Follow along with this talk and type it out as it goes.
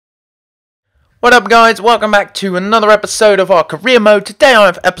What up guys, welcome back to another episode of our career mode. Today I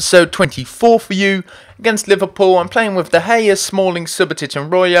have episode 24 for you against Liverpool. I'm playing with De Gea, Smalling, Saboteur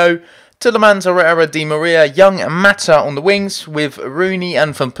and Royo, Tillemans, Herrera, Di Maria, Young and Mata on the wings with Rooney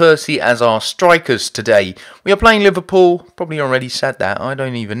and Van Persie as our strikers today. We are playing Liverpool, probably already said that, I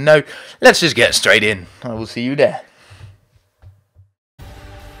don't even know. Let's just get straight in, I will see you there.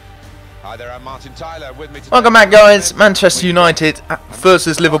 Hi there, I'm Martin Tyler. With me today. Welcome back guys, Manchester United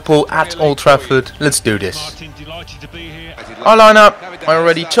versus Liverpool at Old Trafford. Let's do this. Our lineup, I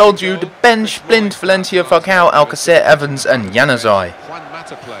already told you, the bench, Blind, Valencia, Falcao, Alcacer, Evans and Januzaj.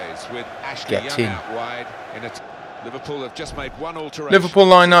 Get in. Liverpool have just made one alteration. Liverpool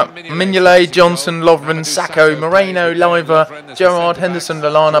lineup, Mignolet, Johnson, Lovren, Sacco, Moreno, Leiva, Gerrard, Henderson,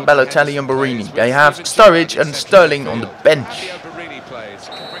 Lallana, Balotelli and Borini. They have Sturridge and Sterling on the bench.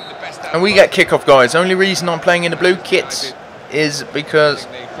 And we get kickoff guys. Only reason I'm playing in the blue kits is because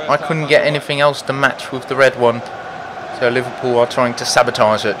I couldn't get anything else to match with the red one. So Liverpool are trying to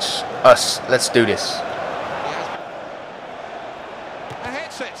sabotage us. Let's do this.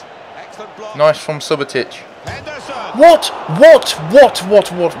 Nice from Subotic. What?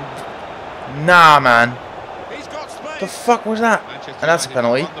 Nah man. The fuck was that? And that's a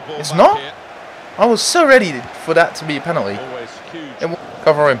penalty. It's not? I was so ready for that to be a penalty.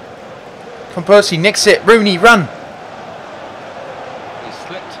 Cover him. Van Persie nicks it. Rooney, run.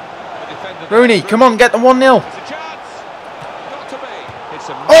 Rooney, come on, get the 1-0.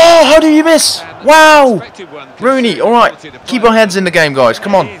 Oh, how do you miss? Wow. Rooney, all right. Keep our heads in the game, guys.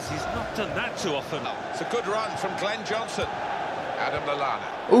 Come on. It's a good run from Glenn Johnson. Adam Lallana.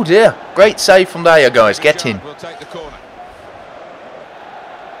 Oh dear. Great save from there, guys. Get in.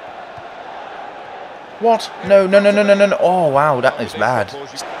 What? No. Oh, wow, that is bad.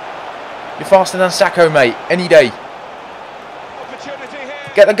 You're faster than Sacco, mate. Any day.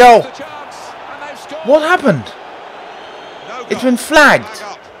 Get the goal. What happened? It's been flagged.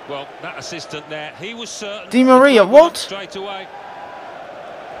 Well, that assistant there, he was certain. Di Maria, what? Straight away.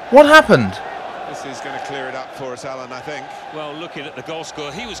 What happened? This is going to clear it up for us, Alan, I think. Well, looking at the goal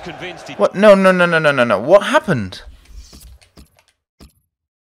score, he was convinced he... What? No. What happened?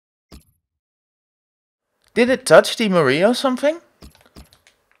 Did it touch Di Maria or something?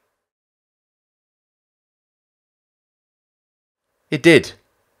 It did.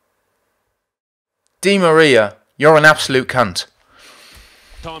 Di Maria, you're an absolute cunt.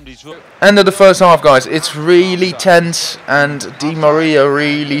 End of the first half, guys. It's really tense, and Di Maria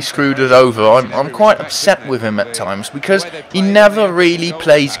really screwed us over. I'm quite upset with him at times because he never really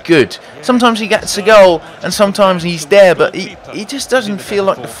plays good. Sometimes he gets a goal, and sometimes he's there, but he just doesn't feel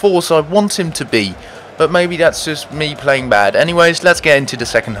like the force I want him to be. But maybe that's just me playing bad. Anyways, let's get into the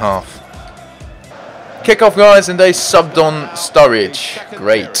second half. Kick-off guys, and they subbed on Sturridge.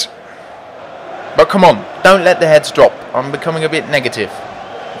 Great. But come on, don't let the heads drop. I'm becoming a bit negative.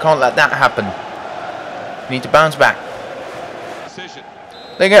 Can't let that happen. Need to bounce back.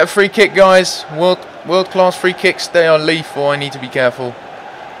 They get a free kick guys. World-class free kicks. They are lethal. I need to be careful.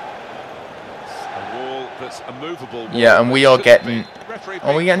 Yeah, and we are getting...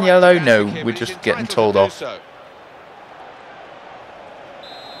 Are we getting yellow? No, we're just getting told off.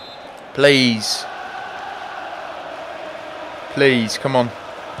 Please. Please, come on.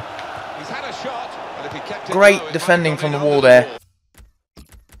 Great defending from the wall there.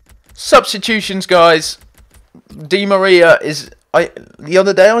 Substitutions, guys. Di Maria is... the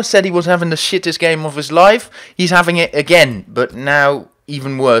other day I said he was having the shittest game of his life. He's having it again, but now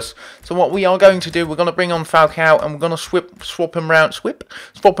even worse. So what we are going to do, we're going to bring on Falcao and we're going to swap him round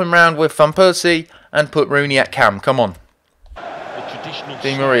with Van Persie and put Rooney at cam. Come on.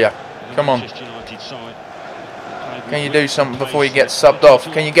 Di Maria, come on. Can you do something before you get subbed off?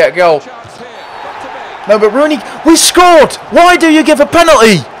 Can you get a goal? No, but Rooney, we scored! Why do you give a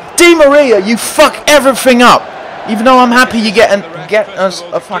penalty? Di Maria, you fuck everything up. Even though I'm happy you get us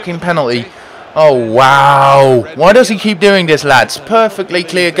a fucking penalty. Oh, wow. Why does he keep doing this, lads? Perfectly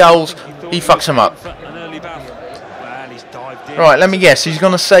clear goals. He fucks them up. Right, let me guess. He's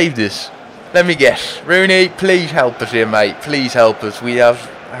going to save this. Let me guess. Rooney, please help us here, mate. Please help us. We have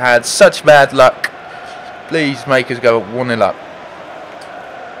had such bad luck. Please make us go 1-0 up.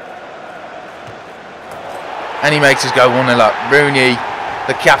 And he makes us go 1-0 up. Rooney,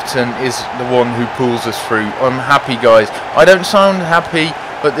 the captain, is the one who pulls us through. I'm happy, guys. I don't sound happy,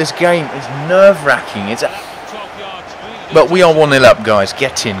 but this game is nerve-wracking. But we are 1-0 up, guys.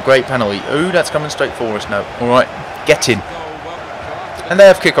 Get in. Great penalty. Ooh, that's coming straight for us now. All right, get in. And they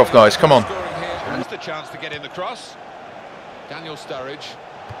have kick-off, guys. Come on. The chance to get in the cross. Daniel Sturridge.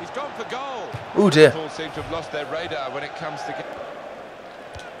 He's gone for goal. Oh dear. Liverpool seem to have lost their radar when it comes to...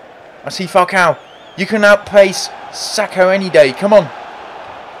 I see Falcao. You can outpace Sacco any day. Come on.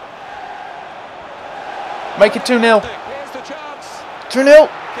 Make it 2-0. 2-0.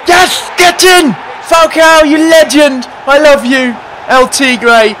 Yes! Get in! Falcao, you legend! I love you. El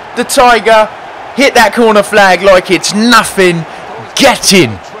Tigre, the Tiger. Hit that corner flag like it's nothing. Get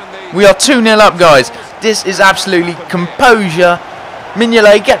in. We are 2-0 up, guys. This is absolutely composure.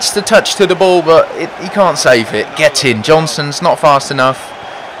 Mignolet gets the touch to the ball, but he can't save it. Get in. Johnson's not fast enough.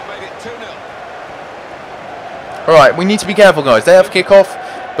 Alright, we need to be careful, guys. They have kick-off,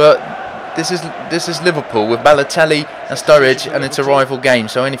 but this is Liverpool with Balotelli and Sturridge, and it's a rival game,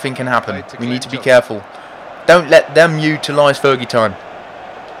 so anything can happen. We need to be careful. Don't let them utilise Fergie time.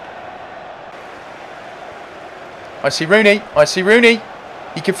 I see Rooney. I see Rooney.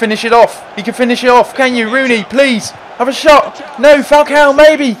 He can finish it off. He can finish it off. Can you, Rooney? Please have a shot. No, Falcao,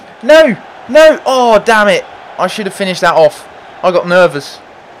 maybe. No, no. Oh, damn it! I should have finished that off. I got nervous.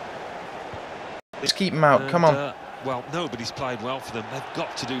 Let's keep him out. Come on. Well, nobody's played well for them. They've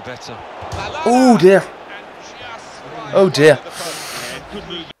got to do better. Oh dear. Oh dear.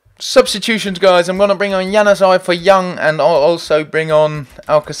 Substitutions, guys. I'm going to bring on Januzaj for Young, and I'll also bring on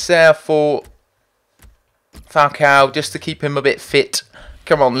Alcacer for Falcao, just to keep him a bit fit.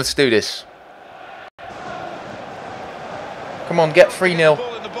 Come on, let's do this. Come on, get 3-0.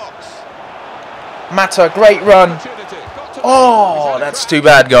 Mata, great run. Oh, that's too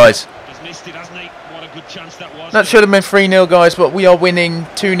bad, guys. That should have been 3-0, guys, but we are winning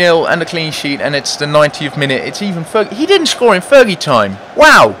 2-0 and a clean sheet, and it's the 90th minute. It's even Fergie. He didn't score in Fergie time.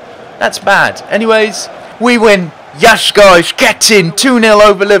 Wow, that's bad. Anyways, we win. Yes, guys, get in. 2-0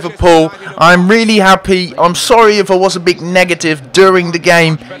 over Liverpool. I'm really happy. I'm sorry if I was a bit negative during the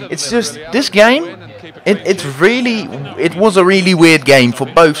game. It's just, this game, it was a really weird game for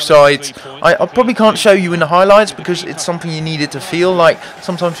both sides. I probably can't show you in the highlights because it's something you needed to feel. Like,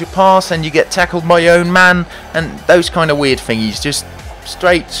 sometimes you pass and you get tackled by your own man, and those kind of weird thingies. Just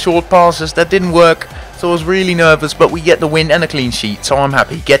straight, short passes that didn't work. So I was really nervous, but we get the win and a clean sheet, so I'm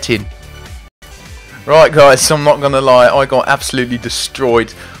happy. Get in. Right, guys, I'm not going to lie, I got absolutely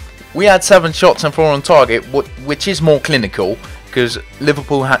destroyed. We had 7 shots and 4 on target, which is more clinical, because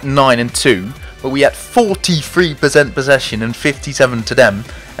Liverpool had 9 and 2, but we had 43% possession and 57 to them,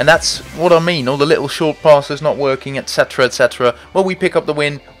 and that's what I mean, all the little short passes not working, etc, etc. Well, we pick up the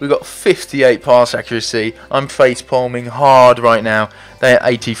win, we got 58 pass accuracy. I'm face palming hard right now. They're at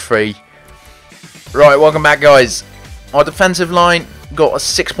 83. Right, welcome back, guys. Our defensive line got a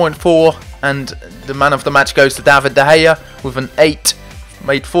 6.4, and the man of the match goes to David De Gea with an 8.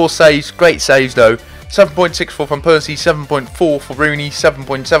 Made 4 saves, great saves though. 7.64 from Percy, 7.4 for Rooney,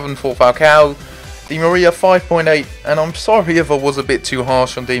 7.7 for Falcao. Di Maria 5.8, and I'm sorry if I was a bit too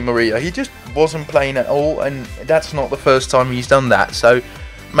harsh on Di Maria. He just wasn't playing at all, and that's not the first time he's done that. So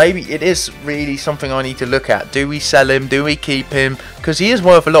maybe it is really something I need to look at. Do we sell him? Do we keep him? Because he is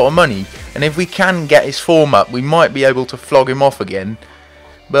worth a lot of money, and if we can get his form up, we might be able to flog him off again.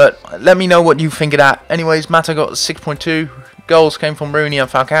 But let me know what you think of that. Anyways, Mata got 6.2. Goals came from Rooney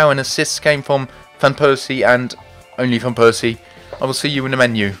and Falcao, and assists came from Van Persie and only Van Persie. I will see you in the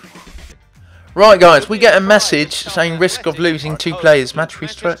menu. Right, guys, we get a message saying risk of losing 2 players. Match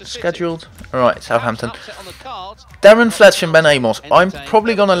rescheduled. Alright, Southampton. Darren Fletcher and Ben Amos. I'm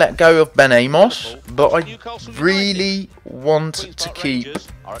probably going to let go of Ben Amos, but I really want to keep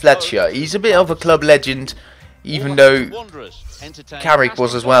Fletcher. He's a bit of a club legend, even though Carrick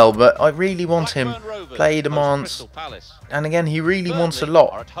was as well, but I really want him. Play demands, and again, he really wants a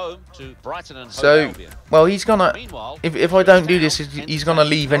lot. So, well, he's gonna, if I don't do this, he's gonna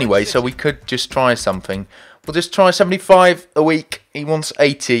leave anyway, so we could just try something. We'll just try 75 a week. He wants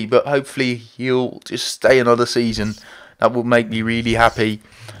 80, but hopefully he'll just stay another season. That will make me really happy.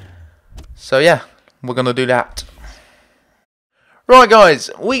 So yeah, we're gonna do that. Right, guys,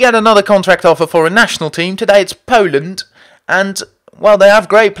 we get another contract offer for a national team. Today it's Poland, and well, they have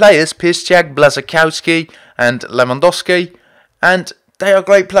great players, Piszczek, Błaszczykowski and Lewandowski, and they are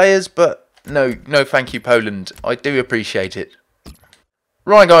great players, but no thank you, Poland. I do appreciate it.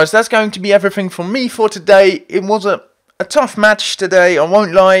 Right, guys, that's going to be everything from me for today. It was a tough match today, I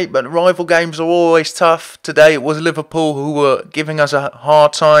won't lie, but rival games are always tough. Today it was Liverpool who were giving us a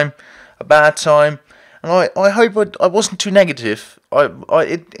hard time, a bad time, and I hope I wasn't too negative.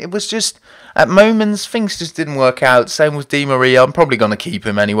 It was just, at moments, things just didn't work out. Same with Di Maria. I'm probably going to keep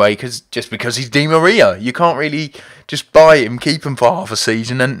him anyway, just because he's Di Maria. You can't really just buy him, keep him for half a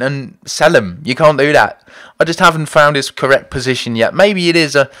season and sell him. You can't do that. I just haven't found his correct position yet. Maybe it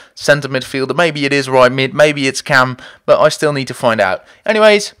is a centre midfielder, maybe it is right mid, maybe it's Cam, but I still need to find out.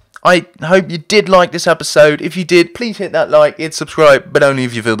 Anyways, I hope you did like this episode. If you did, please hit that like, hit subscribe, but only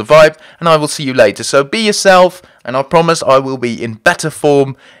if you feel the vibe, and I will see you later. So be yourself, and I promise I will be in better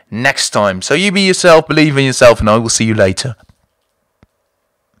form next time. So you be yourself, believe in yourself, and I will see you later.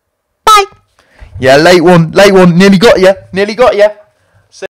 Bye. Yeah, late one, nearly got ya.